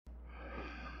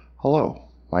Hello,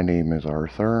 my name is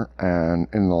Arthur, and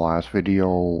in the last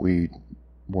video we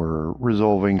were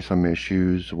resolving some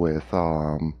issues with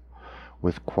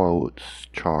quotes,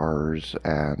 chars,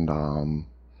 and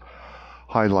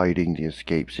highlighting the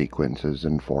escape sequences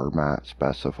and format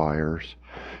specifiers.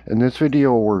 In this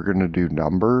video we're going to do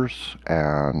numbers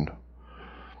and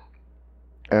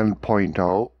point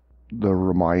out the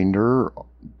reminder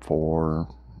for,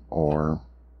 or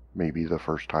maybe the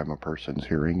first time a person's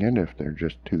hearing it if they're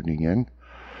just tuning in,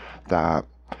 that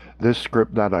this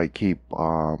script that I keep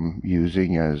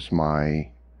using as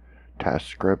my test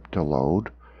script to load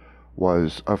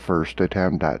was a first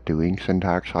attempt at doing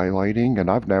syntax highlighting, and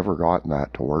I've never gotten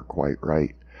that to work quite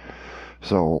right.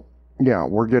 So yeah,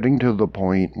 we're getting to the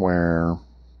point where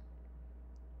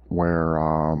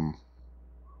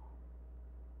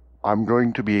I'm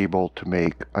going to be able to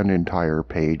make an entire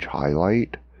page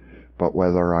highlight, but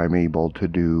whether I'm able to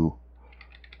do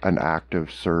an active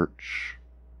search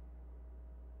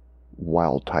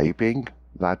while typing,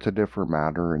 that's a different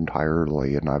matter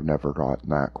entirely, and I've never gotten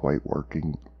that quite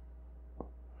working.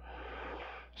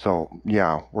 So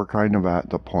yeah, we're kind of at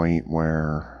the point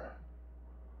where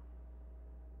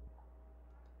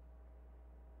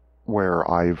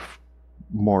I've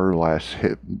more or less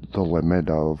hit the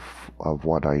limit of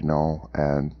what I know,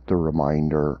 and the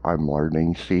reminder, I'm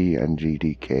learning C and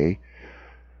GTK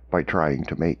by trying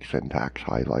to make syntax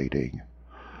highlighting.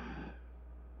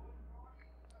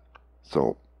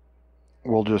 So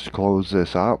we'll just close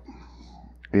this up.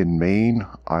 In main,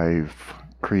 I've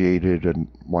created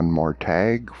one more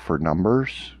tag for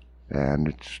numbers, and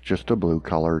it's just a blue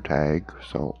color tag,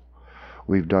 so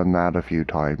we've done that a few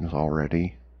times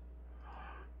already.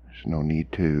 There's no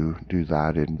need to do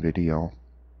that in video.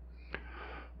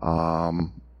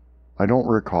 I don't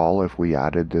recall if we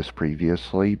added this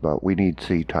previously, but we need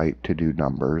C type to do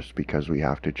numbers because we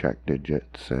have to check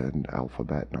digits and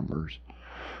alphabet numbers.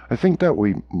 I think that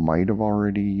we might have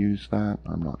already used that.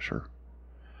 I'm not sure.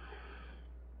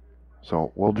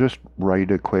 So we'll just write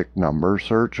a quick number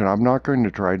search, and I'm not going to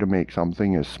try to make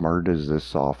something as smart as this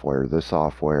software. This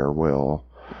software will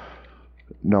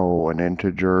know an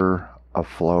integer, a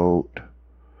float,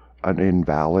 an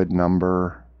invalid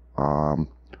number.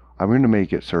 I'm going to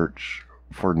make it search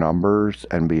for numbers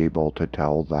and be able to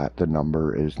tell that the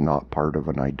number is not part of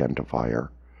an identifier.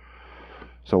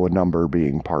 So a number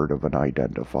being part of an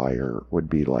identifier would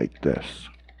be like this.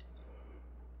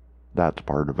 That's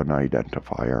part of an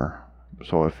identifier.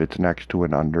 So if it's next to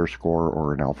an underscore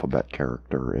or an alphabet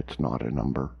character, it's not a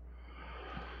number.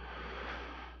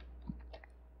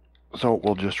 So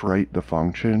we'll just write the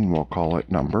function. We'll call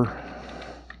it number.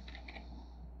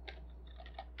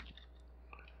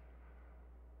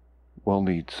 We'll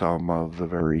need some of the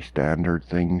very standard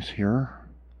things here.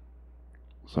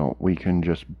 So we can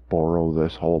just borrow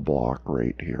this whole block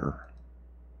right here.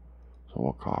 So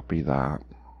we'll copy that,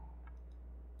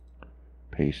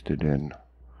 paste it in.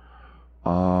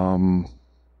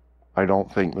 I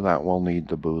don't think that we'll need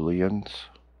the booleans,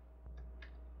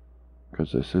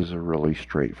 because this is a really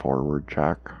straightforward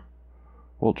check.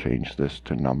 We'll change this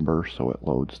to number so it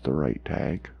loads the right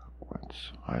tag.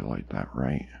 Let's highlight that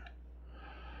right.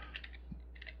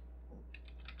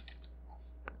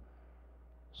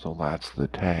 So that's the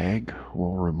tag.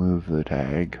 We'll remove the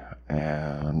tag,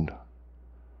 and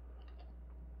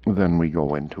then we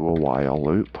go into a while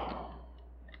loop.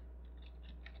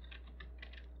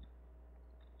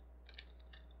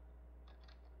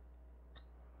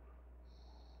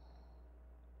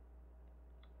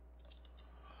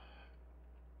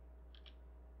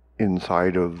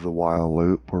 Inside of the while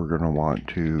loop, we're going to want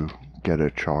to get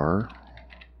a char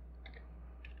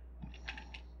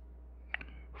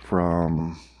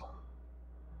from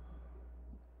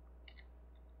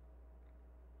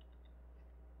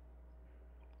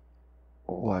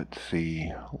let's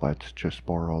see, let's just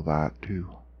borrow that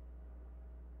too.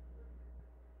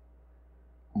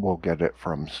 We'll get it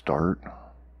from start.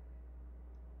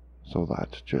 So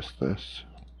that's just this.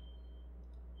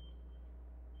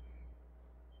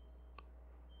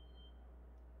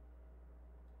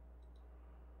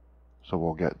 So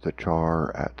we'll get the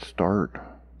char at start.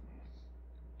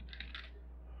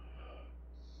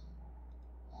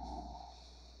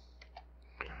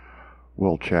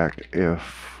 We'll check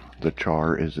if the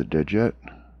char is a digit.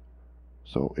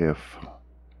 So if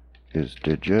is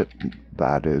digit,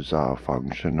 that is a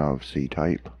function of C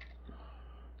type.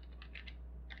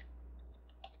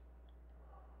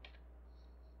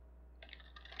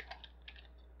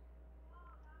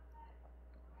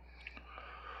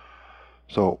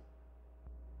 So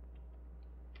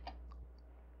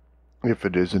if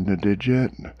it isn't a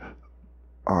digit,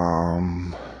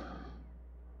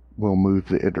 we'll move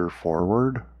the iter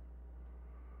forward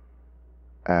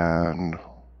and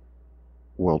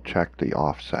we'll check the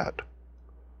offset.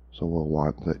 So we'll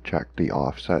want to check the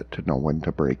offset to know when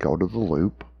to break out of the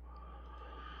loop,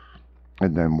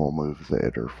 and then we'll move the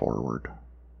iter forward.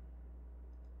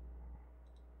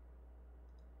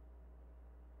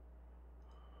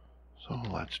 So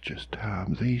let's just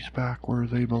tab these back where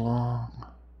they belong,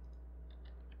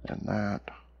 and that.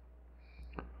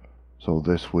 So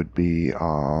this would be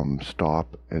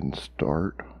stop and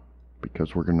start,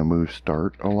 because we're going to move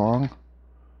start along.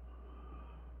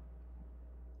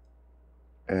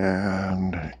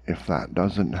 And if that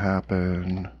doesn't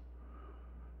happen,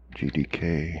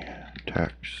 GTK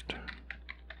text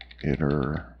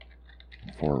iter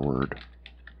forward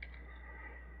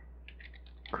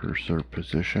cursor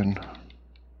position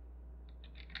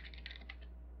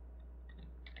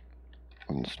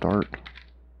and start.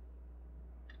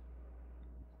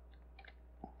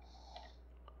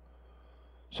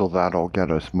 So that'll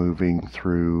get us moving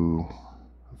through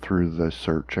the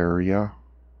search area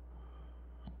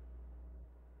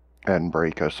and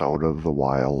break us out of the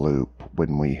while loop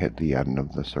when we hit the end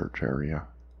of the search area.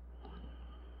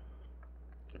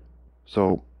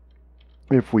 So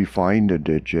if we find a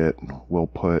digit, we'll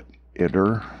put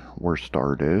iter where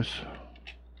start is.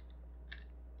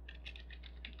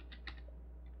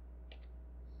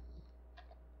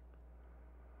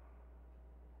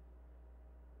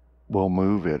 We'll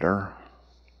move iter.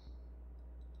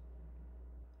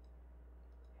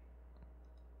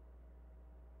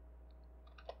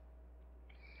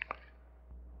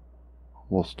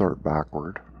 We'll start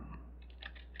backward.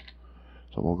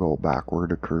 So we'll go backward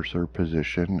to cursor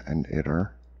position and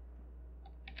iter.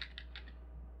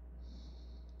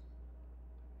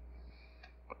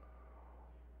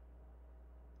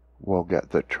 We'll get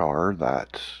the char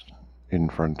that's in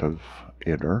front of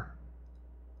iter.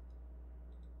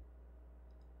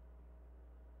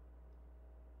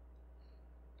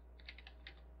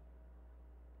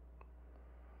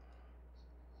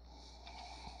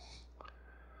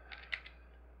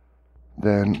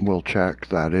 Then we'll check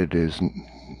that it is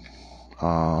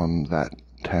that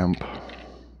temp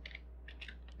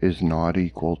is not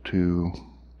equal to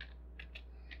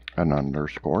an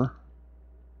underscore,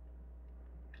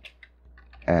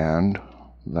 and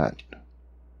that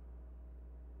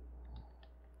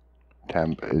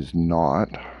temp is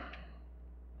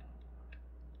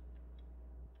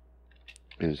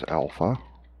alpha,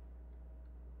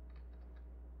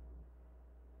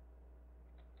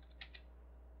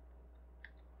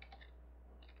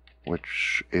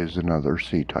 which is another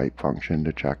C-type function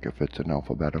to check if it's an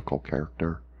alphabetical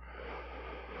character.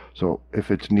 So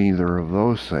if it's neither of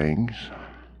those things,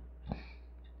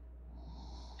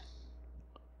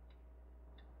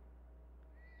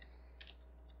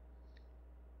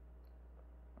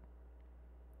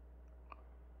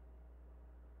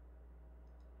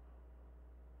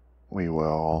 we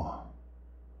will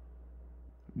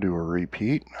do a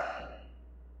repeat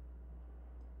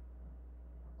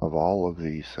of all of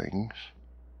these things.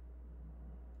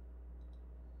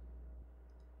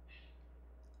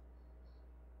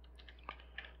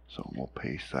 So we'll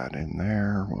paste that in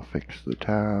there. We'll fix the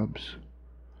tabs.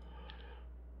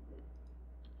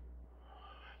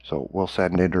 So we'll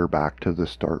send iter back to the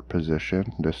start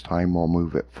position. This time we'll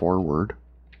move it forward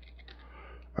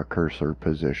a cursor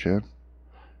position.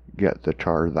 Get the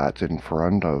char that's in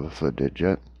front of the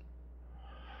digit.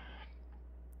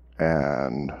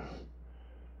 And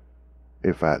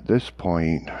if at this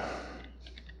point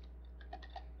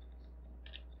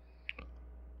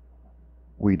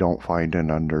we don't find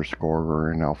an underscore or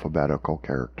an alphabetical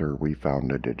character, we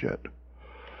found a digit.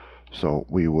 So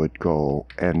we would go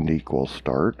end equals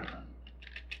start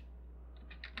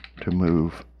to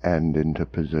move end into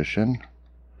position.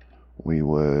 We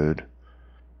would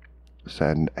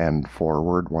send end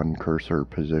forward one cursor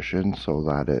position so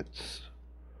that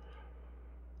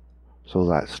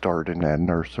start and end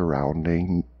are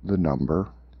surrounding the number.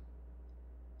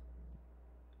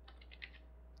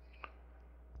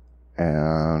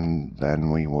 And then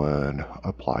we would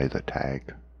apply the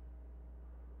tag.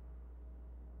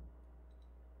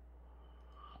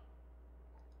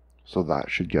 So that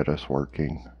should get us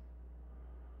working.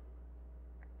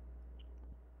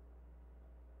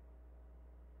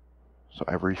 So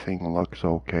everything looks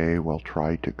okay. We'll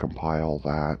try to compile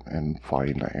that and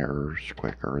find the errors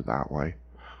quicker that way.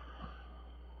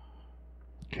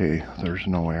 Okay, there's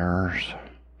no errors.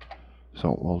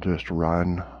 So we'll just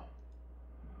run.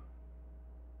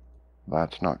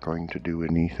 That's not going to do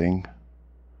anything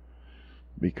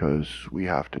because we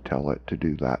have to tell it to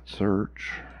do that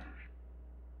search.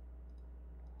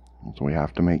 So we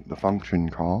have to make the function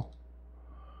call.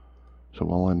 So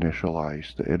we'll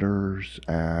initialize the iters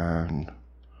and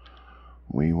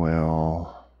we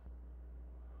will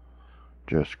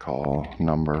just call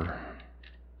number.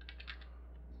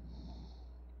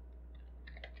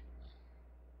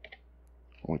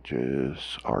 Which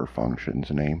is our function's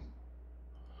name.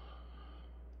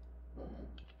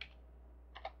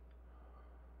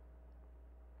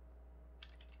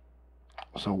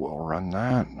 So we'll run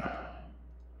that.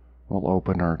 We'll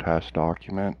open our test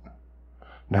document.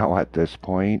 Now at this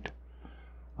point,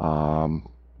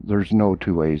 there's no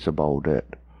two ways about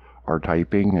it. Our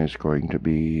typing is going to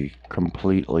be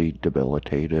completely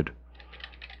debilitated.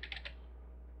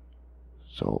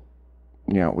 So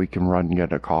yeah, we can run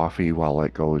get a coffee while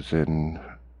it goes in,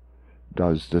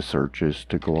 does the searches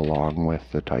to go along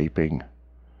with the typing.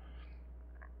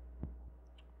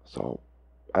 So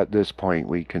at this point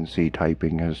we can see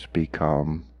typing has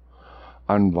become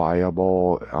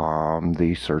unviable.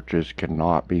 These searches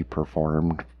cannot be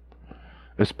performed,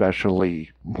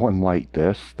 especially one like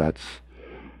this. That's,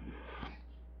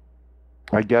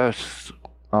 I guess,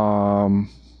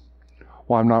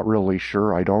 well, I'm not really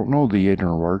sure. I don't know the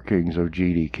inner workings of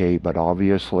GTK, but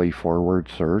obviously forward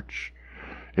search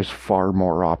is far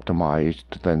more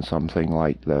optimized than something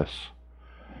like this.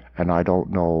 And I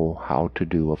don't know how to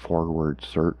do a forward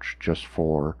search just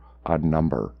for a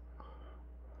number.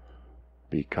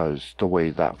 Because the way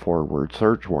that forward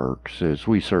search works is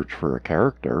we search for a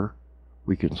character,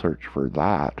 we can search for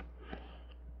that.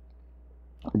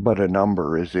 But a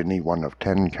number is any one of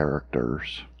 10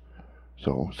 characters.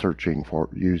 So searching for,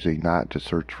 using that to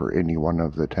search for any one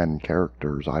of the 10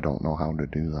 characters, I don't know how to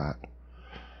do that.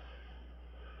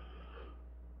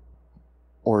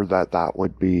 Or that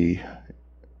would be,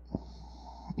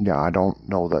 yeah, I don't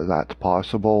know that that's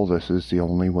possible. This is the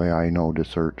only way I know to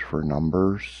search for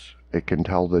numbers. It can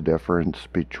tell the difference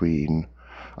between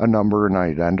a number and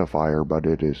an identifier, but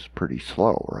it is pretty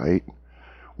slow, right,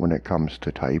 when it comes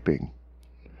to typing.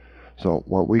 So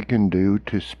what we can do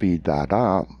to speed that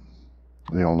up,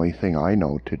 the only thing I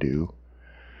know to do,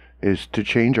 is to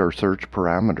change our search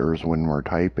parameters when we're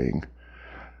typing.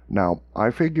 Now,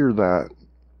 I figure that,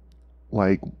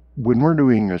 like, when we're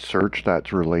doing a search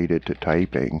that's related to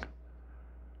typing,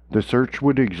 the search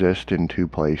would exist in two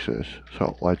places.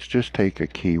 So let's just take a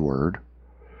keyword,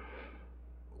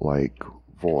 like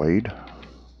void.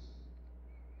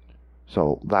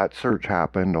 So that search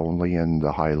happened only in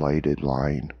the highlighted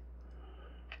line.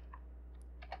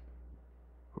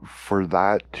 For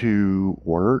that to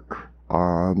work,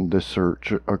 the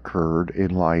search occurred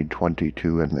in line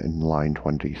 22 and in line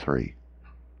 23.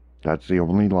 That's the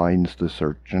only lines the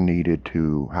search needed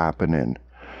to happen in.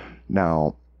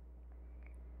 Now,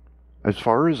 as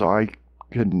far as I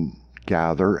can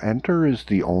gather, enter is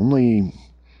the only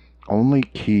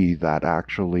key that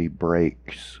actually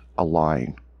breaks a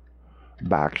line.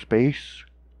 Backspace,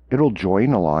 it'll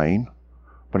join a line,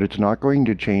 but it's not going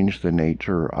to change the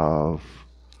nature of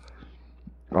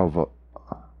well,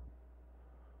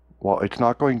 it's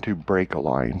not going to break a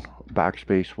line.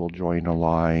 Backspace will join a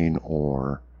line,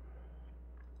 or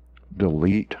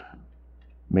delete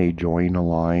may join a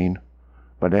line,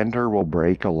 but enter will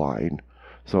break a line.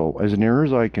 So as near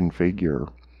as I can figure,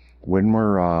 when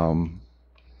we're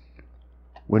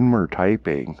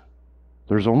typing,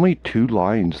 there's only two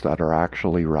lines that are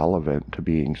actually relevant to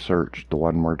being searched. The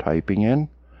one we're typing in,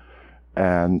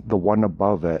 and the one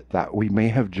above it that we may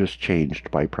have just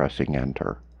changed by pressing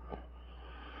enter.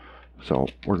 So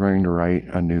we're going to write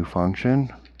a new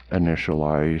function,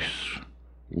 initialize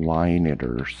line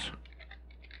iters.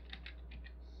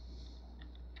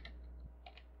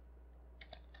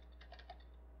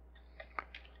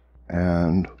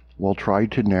 And we'll try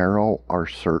to narrow our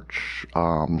search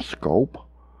scope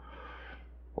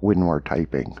when we're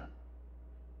typing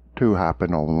to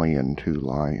happen only in two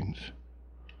lines.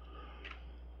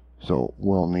 So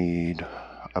we'll need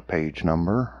a page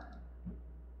number.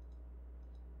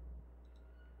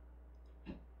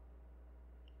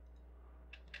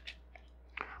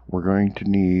 We're going to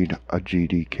need a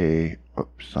GTK,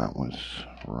 oops, that was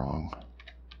wrong.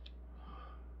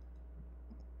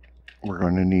 We're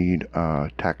going to need a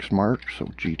text mark, so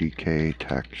GTK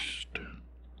text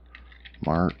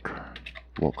mark,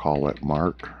 we'll call it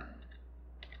mark.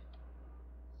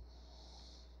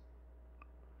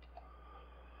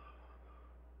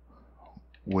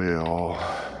 We'll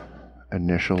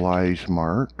initialize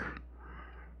mark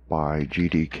by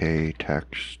GTK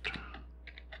text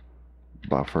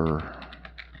buffer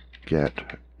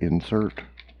get insert.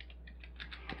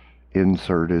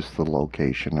 Insert is the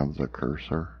location of the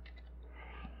cursor.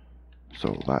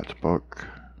 So that's book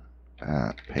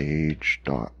at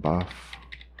page.buff.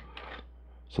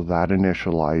 So that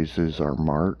initializes our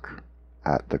mark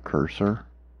at the cursor.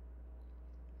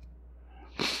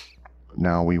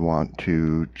 Now we want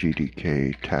to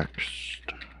GTK text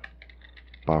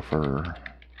buffer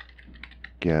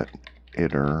get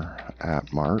iter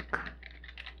at mark.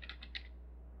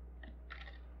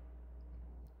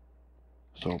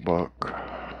 So book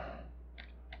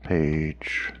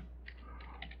page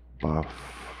buff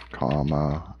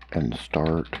comma and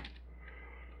start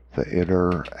the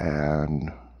iter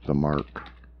and the mark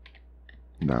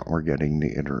that we're getting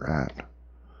the iter at.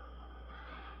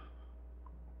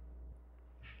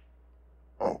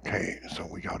 Okay, so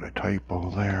we got a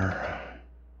typo there.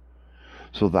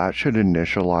 So that should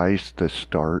initialize the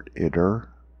start iter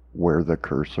where the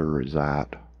cursor is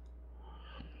at.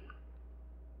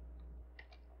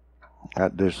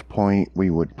 At this point, we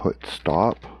would put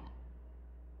stop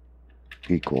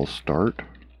equals start.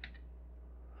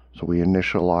 So we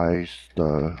initialize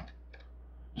the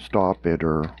stop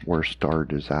iter where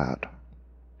start is at.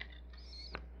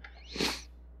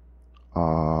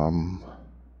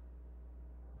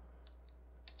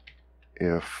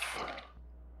 If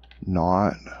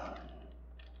not,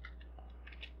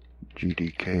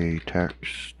 GTK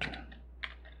text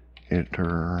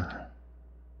iter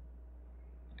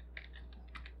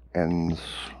ends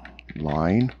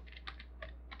line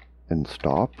and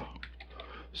stop.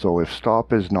 So if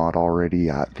stop is not already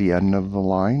at the end of the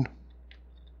line,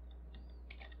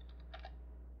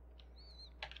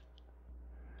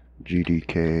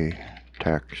 GTK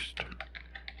text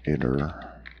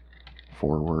iter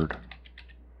forward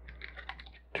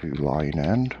to line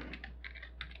end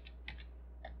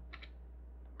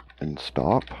and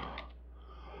stop.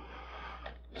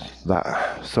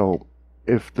 So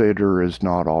if the iter is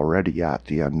not already at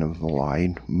the end of the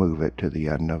line, move it to the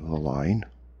end of the line.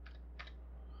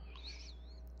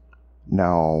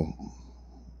 Now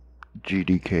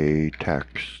GTK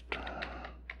text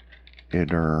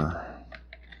iter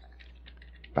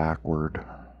backward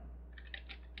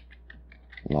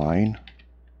line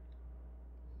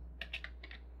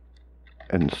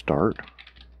and start.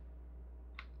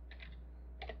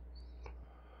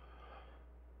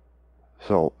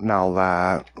 So now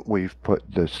that we've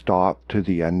put the stop to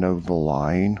the end of the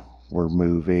line, we're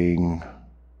moving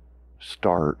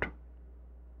start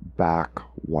back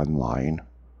one line.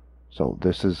 So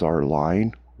this is our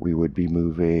line. We would be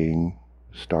moving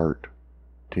start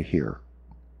to here.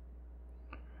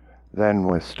 Then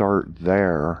with start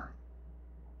there,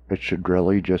 it should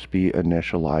really just be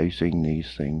initializing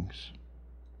these things.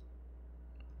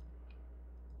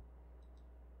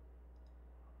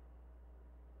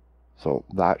 So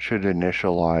that should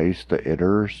initialize the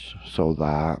iters so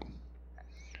that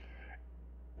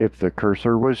if the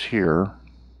cursor was here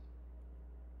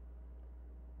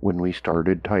when we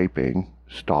started typing,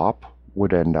 stop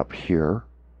would end up here,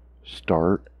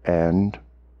 start, end,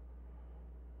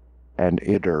 and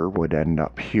iter would end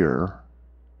up here,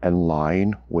 and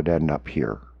line would end up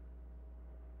here.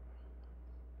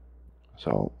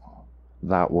 So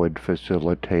that would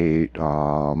facilitate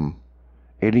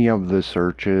any of the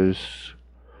searches.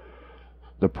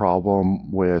 The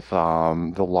problem with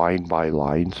the line by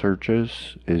line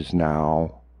searches is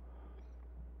now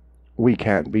we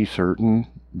can't be certain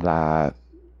that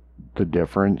the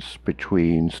difference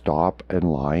between stop and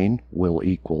line will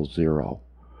equal 0.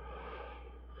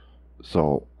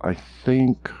 So I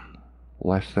think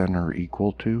less than or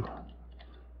equal to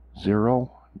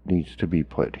 0 needs to be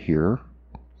put here.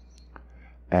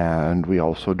 And we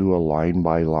also do a line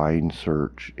by line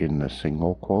search in the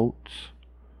single quotes.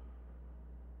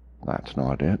 That's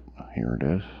not it. Here it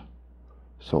is.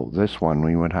 So this one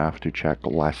we would have to check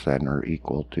less than or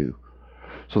equal to.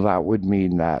 So that would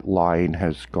mean that line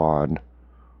has gone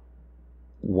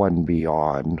one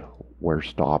beyond where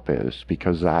stop is,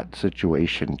 because that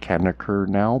situation can occur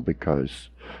now because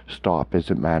stop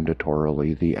isn't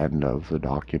mandatorily the end of the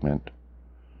document.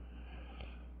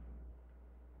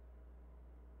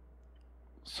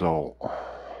 So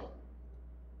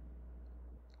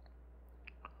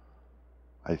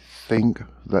I think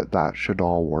that should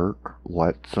all work.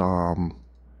 Let's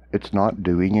it's not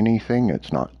doing anything.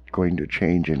 It's not going to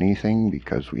change anything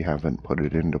because we haven't put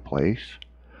it into place.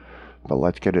 But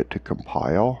let's get it to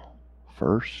compile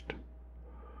first,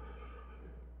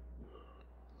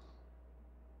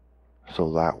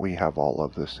 so that we have all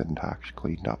of the syntax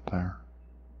cleaned up there.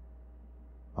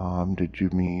 Did you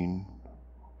mean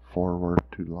forward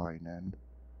to line end?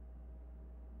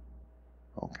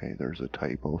 Okay, there's a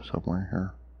typo somewhere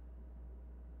here.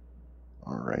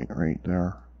 Alright, right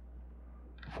there.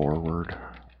 Forward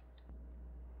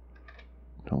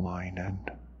to line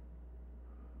end.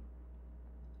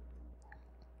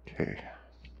 Okay,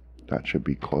 that should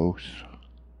be close.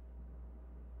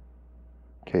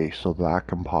 Okay, so that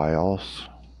compiles.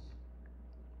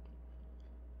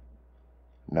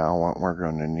 Now what we're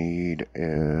going to need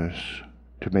is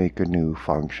to make a new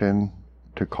function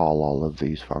to call all of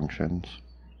these functions.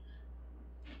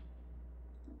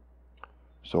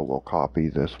 So we'll copy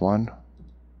this one.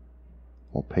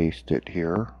 We'll paste it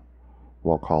here.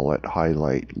 We'll call it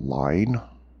highlight line.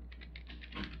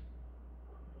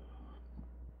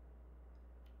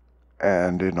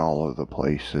 And in all of the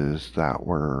places that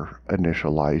we're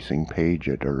initializing page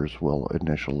headers, we'll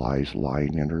initialize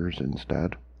line headers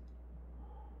instead.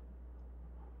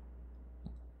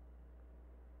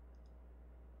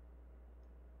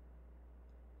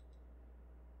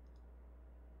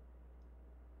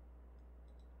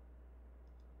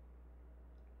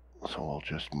 So we'll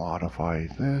just modify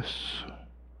this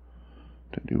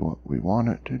to do what we want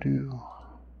it to do.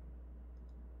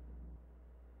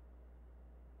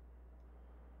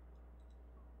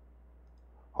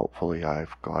 Hopefully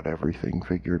I've got everything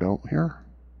figured out here.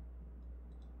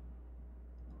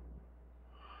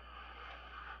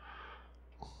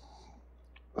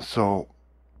 So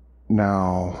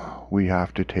now we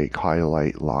have to take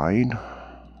highlight line.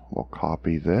 We'll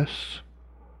copy this.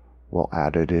 We'll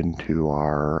add it into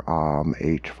our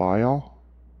H file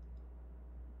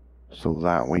so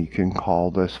that we can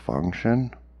call this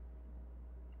function.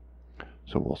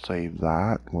 So we'll save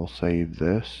that. We'll save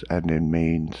this, and in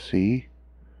main C,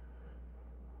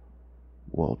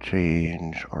 we'll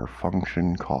change our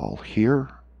function call here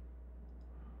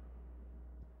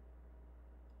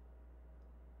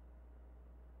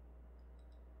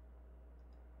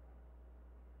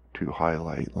to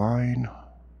highlight line.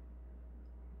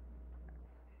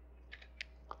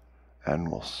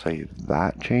 And we'll save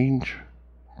that change,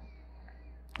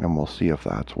 and we'll see if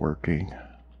that's working.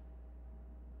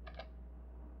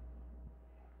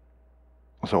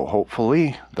 So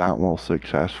hopefully that will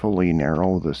successfully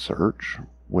narrow the search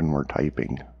when we're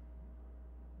typing.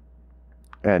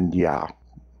 And yeah,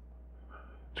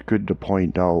 it's good to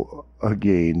point out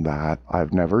again that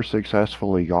I've never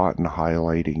successfully gotten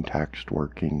highlighting text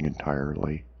working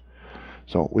entirely.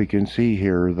 So we can see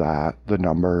here that the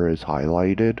number is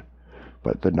highlighted,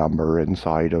 but the number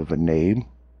inside of a name,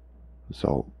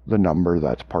 so the number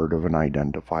that's part of an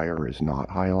identifier, is not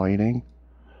highlighting.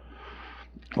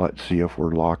 Let's see if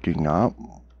we're locking up.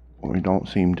 We don't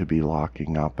seem to be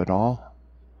locking up at all.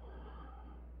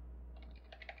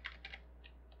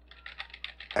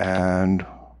 And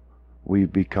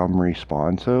we've become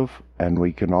responsive, and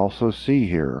we can also see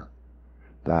here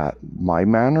that my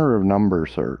manner of number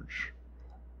search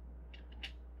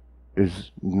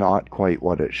is not quite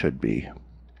what it should be,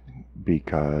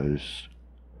 because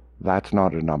that's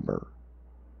not a number.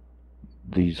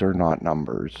 These are not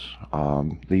numbers.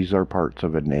 These are parts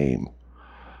of a name.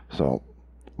 So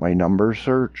my number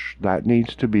search, that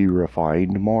needs to be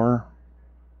refined more.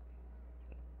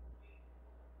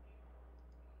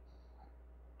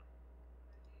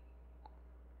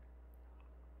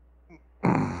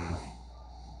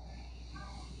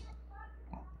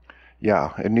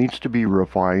 Yeah, it needs to be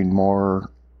refined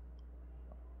more.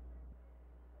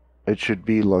 It should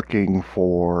be looking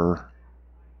for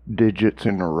digits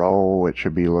in a row. It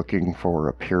should be looking for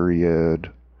a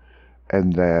period.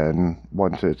 And then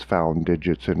once it's found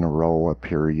digits in a row, a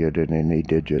period, and any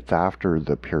digits after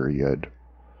the period,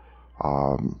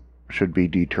 should be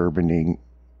determining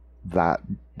that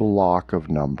block of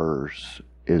numbers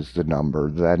is the number,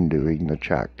 then doing the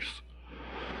checks.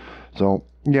 So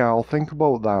yeah, I'll think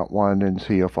about that one and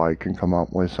see if I can come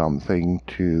up with something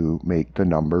to make the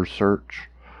number search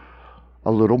a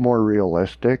little more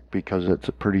realistic, because it's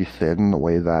pretty thin the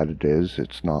way that it is.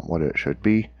 It's not what it should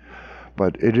be,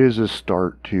 but it is a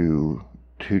start to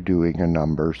doing a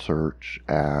number search.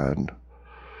 And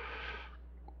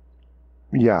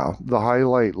yeah, the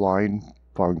highlight line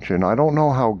function, I don't know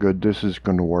how good this is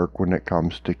going to work when it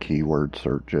comes to keyword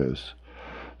searches.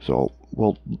 So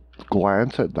we'll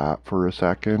glance at that for a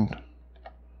second.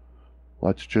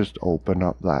 Let's just open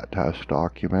up that test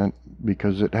document,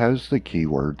 because it has the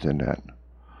keywords in it,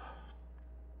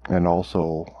 and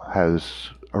also has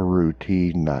a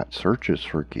routine that searches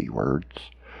for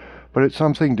keywords. But it's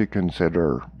something to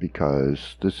consider,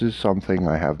 because this is something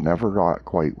I have never got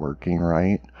quite working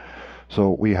right. So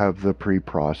we have the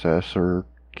preprocessor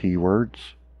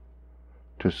keywords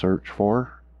to search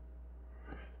for.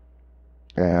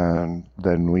 And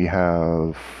then we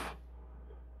have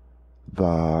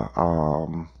the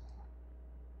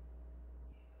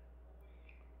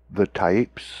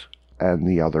types, and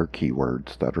the other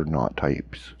keywords that are not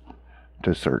types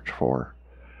to search for.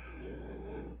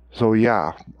 So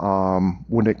yeah,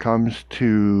 when it comes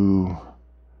to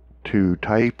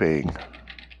typing,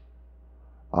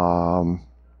 the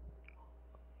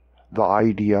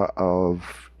idea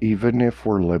of, even if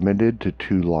we're limited to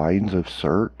 2 lines of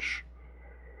search,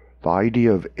 the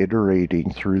idea of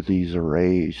iterating through these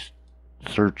arrays,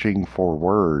 searching for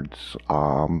words,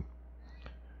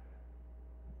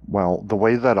 well, the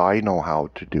way that I know how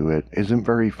to do it isn't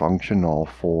very functional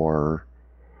for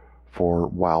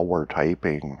while we're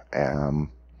typing. And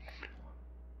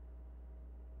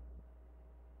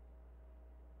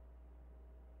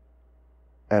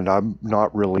I'm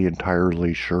not really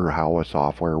entirely sure how a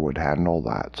software would handle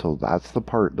that. So that's the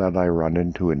part that I run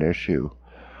into an issue.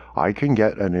 I can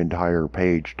get an entire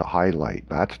page to highlight.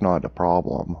 That's not a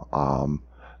problem.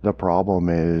 The problem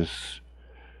is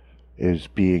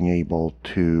being able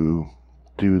to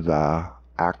do the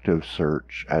active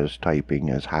search as typing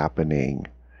is happening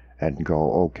and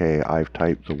go, okay, I've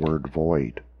typed the word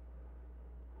void,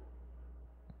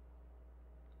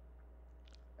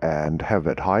 and have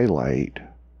it highlight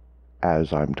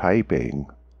as I'm typing,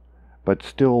 but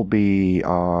still be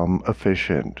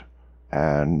efficient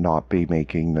and not be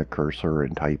making the cursor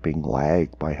and typing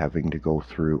lag by having to go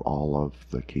through all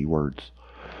of the keywords.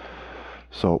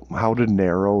 So how to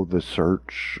narrow the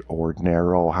search, or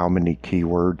narrow how many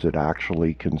keywords it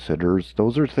actually considers,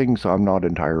 those are things I'm not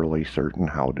entirely certain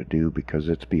how to do because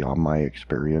it's beyond my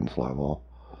experience level.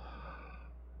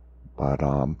 But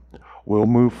we'll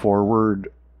move forward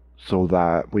so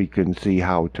that we can see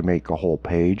how to make a whole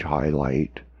page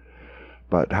highlight.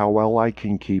 But how well I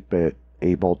can keep it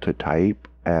able to type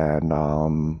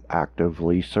and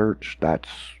actively search, that's,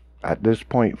 at this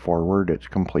point forward, it's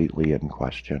completely in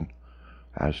question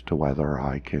as to whether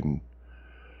I can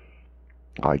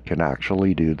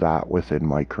actually do that within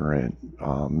my current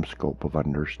scope of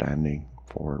understanding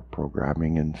for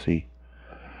programming in C.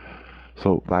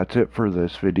 So that's it for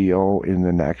this video. In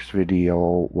the next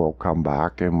video, we'll come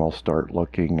back and we'll start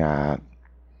looking at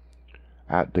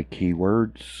the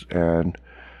keywords and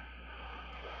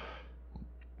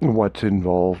what's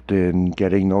involved in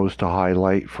getting those to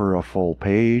highlight for a full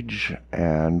page,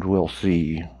 and we'll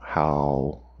see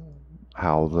how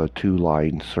the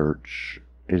 2-line search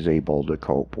is able to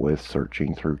cope with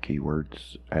searching through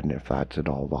keywords, and if that's at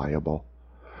all viable,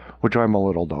 which I'm a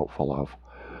little doubtful of.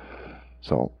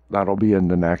 So that'll be in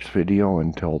the next video.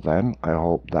 Until then, I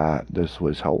hope that this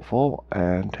was helpful,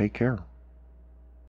 and take care.